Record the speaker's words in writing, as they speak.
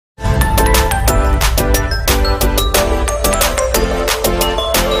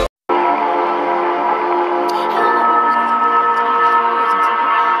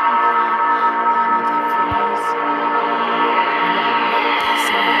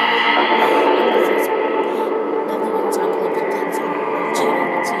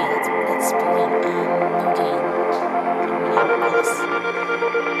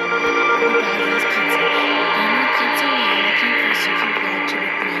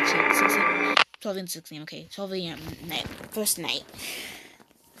12 and 6 a.m. Okay, 12 a.m. night. First night.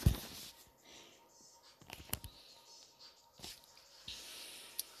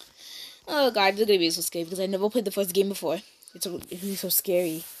 Oh god, this is gonna be so scary because I never played the first game before. It's gonna be so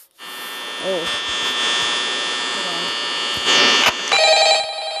scary. Oh.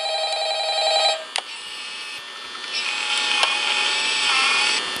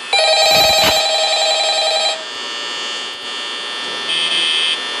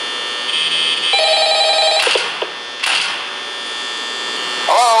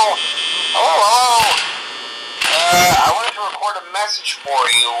 For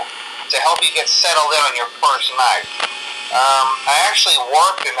you to help you get settled in on your first night. I actually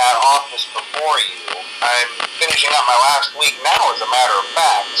worked in that office before you. I'm finishing up my last week now, as a matter of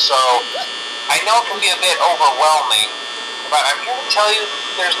fact, so I know it can be a bit overwhelming, but I'm here to tell you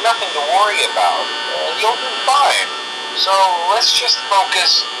there's nothing to worry about. You'll do fine. So let's just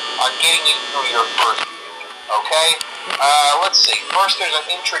focus on getting you through your first week, okay? Let's see. First, there's an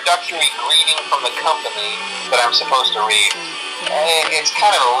introductory greeting from the company that I'm supposed to read. It's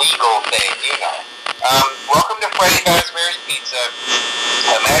kind of a legal thing, you know. Welcome to Freddy Fazbear's Pizza,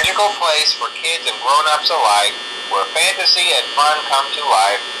 a magical place for kids and grown-ups alike, where fantasy and fun come to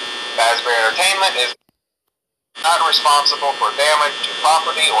life. Fazbear Entertainment is not responsible for damage to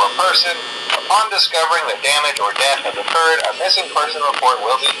property or person. Upon discovering that damage or death has occurred, a missing person report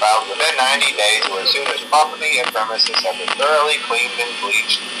will be filed within 90 days or as soon as property and premises have been thoroughly cleaned and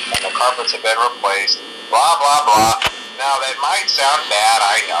bleached and the carpets have been replaced. Blah, blah, blah. Now, that might sound bad,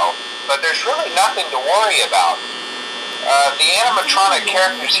 I know, but there's really nothing to worry about. The animatronic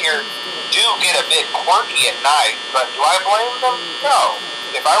characters here do get a bit quirky at night, but do I blame them? No.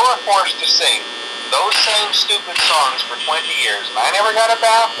 If I were forced to sing those same stupid songs for 20 years and I never got a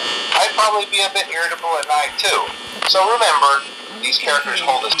bath, I'd probably be a bit irritable at night too. So remember, these characters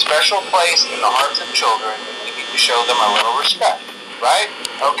hold a special place in the hearts of children and we need to show them a little respect, right?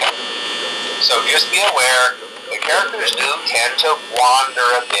 Okay. So just be aware, the characters do tend to wander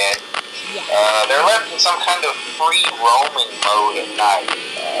a bit. They're left in some kind of free roaming mode at night.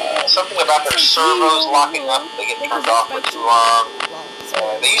 Something about their servos locking up, they get turned off for too long.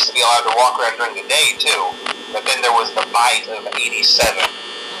 They used to be allowed to walk around during the day too, but then there was the bite of 87.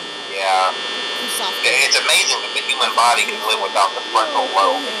 Yeah. It's amazing that the human body can live without the frontal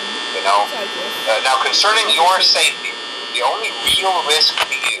lobe, you know? Now concerning your safety, the only real risk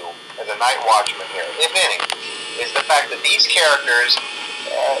to you as a night watchman here, if any, is the fact that these characters,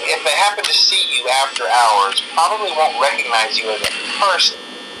 if they happen to see you after hours, probably won't recognize you as a person.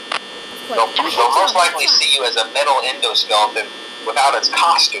 They'll most likely see you as a metal endoskeleton without its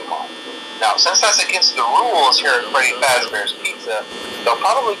costume on. Now, since that's against the rules here at Freddy Fazbear's Pizza, they'll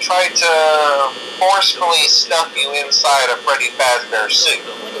probably try to forcefully stuff you inside a Freddy Fazbear suit.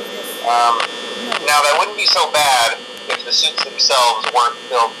 Now, that wouldn't be so bad if the suits themselves weren't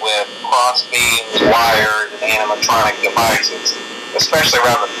filled with cross beams, wires, and animatronic devices, especially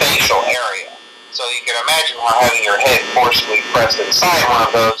around the facial area. So you can imagine how having your head forcefully pressed inside one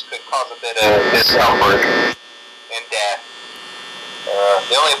of those could cause a bit of discomfort and death.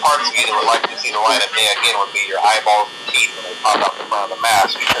 The only parts of you that would like to see the light of day again would be your eyeballs and teeth when they pop out the front of the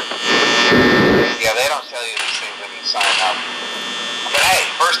mask. Yeah, they don't tell you these things when you sign up. But hey,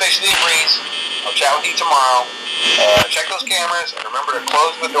 first station of the breeze. I'll chat with you tomorrow. Check those cameras and remember to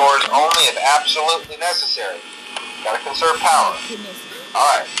close the doors only if absolutely necessary. Gotta conserve power.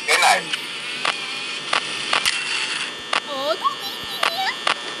 Alright, good night. Oh, don't leave me here.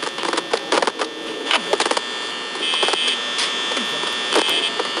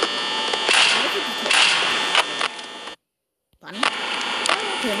 Bunny?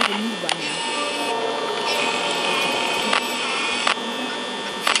 Okay, look at me, Bunny.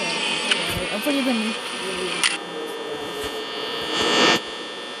 I'm pretty Bunny.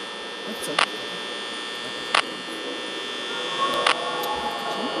 That's so cool.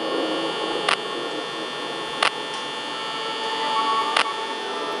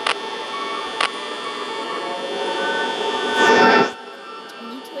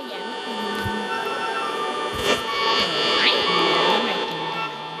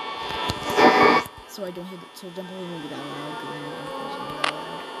 So I don't hit it, so don't probably won't be that loud.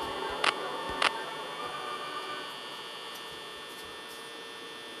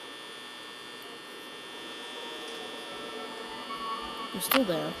 You're still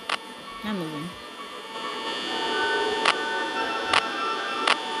there. Not moving.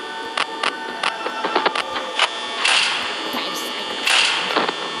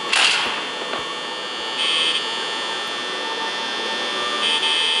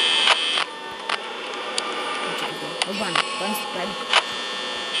 Run.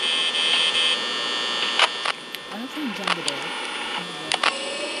 playing Jungle Door.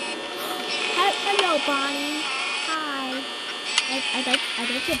 Hello, Bonnie. Hi. I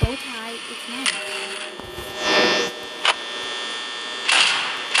like your bow tie. It's nice.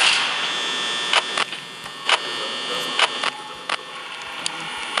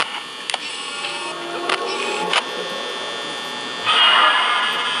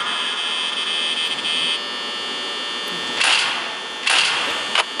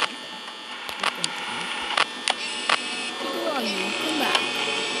 Who are you? Come back.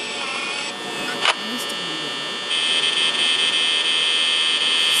 Nice to meet you.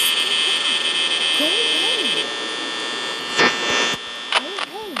 Go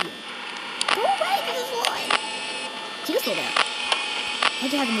away. Go away, this is boy. She's still there.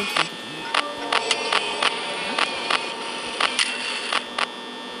 How'd you have to move to the kitchen?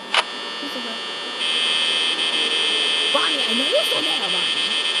 She's still there. Bonnie, I know you're still there, Bonnie.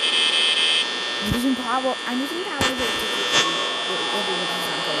 I'm using power. I'm using power to everyone's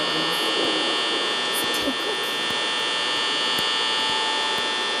not gonna leave. Take quick.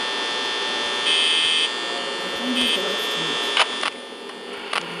 Don't use the lights too much.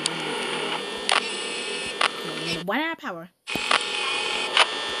 Okay, 1 hour power.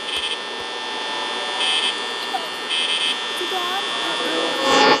 You gone?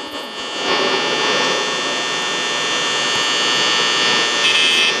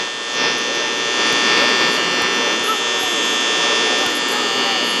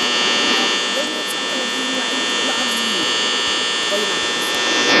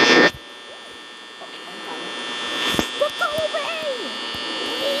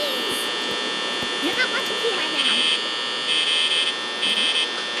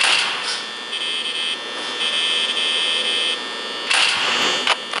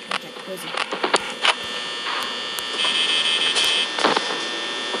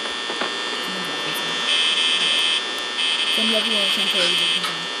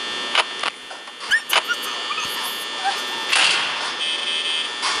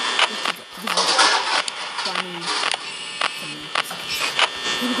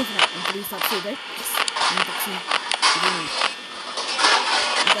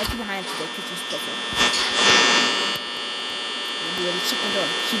 Shut the door.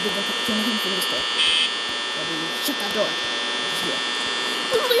 She did the thing from the store. Shut that door. Here.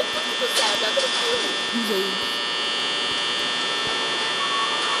 Literally, I'm not gonna do it. You leave.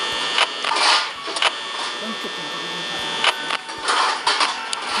 Don't kick me.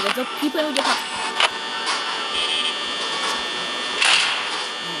 Let's go. Keep playing with your pop.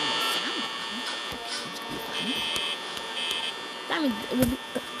 That means it will be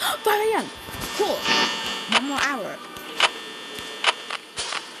 5 a.m. Cool. 1 more hour.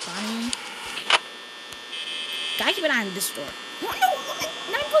 Bonnie. Gotta keep an eye on this store. No, 9%!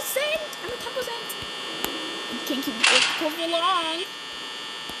 I'm at 10%. I can't keep it closed for long.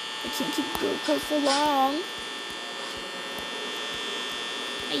 I can't keep it closed for long.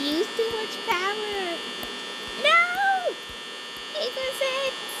 I used too much power. No!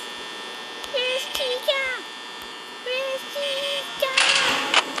 8%! Where's Chica? Where's Chica?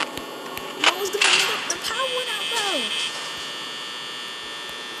 No one's gonna make up the power went out though.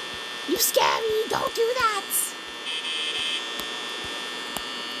 You scare me! Don't do that!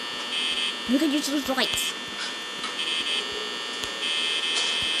 You can use those lights.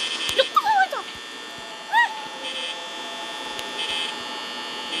 Look, the lights off!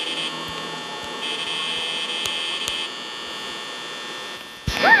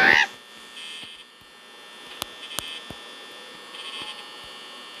 Ah!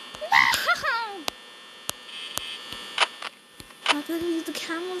 No! I'm gonna use the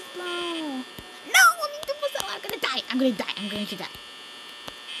cameras though. No! I'm gonna die! I'm going to die.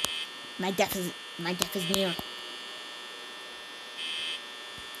 My death is near.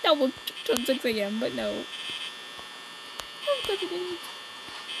 No, we'll turn 6 a.m., but no.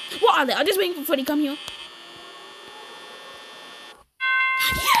 What are they? I'm just waiting for Freddy to come here.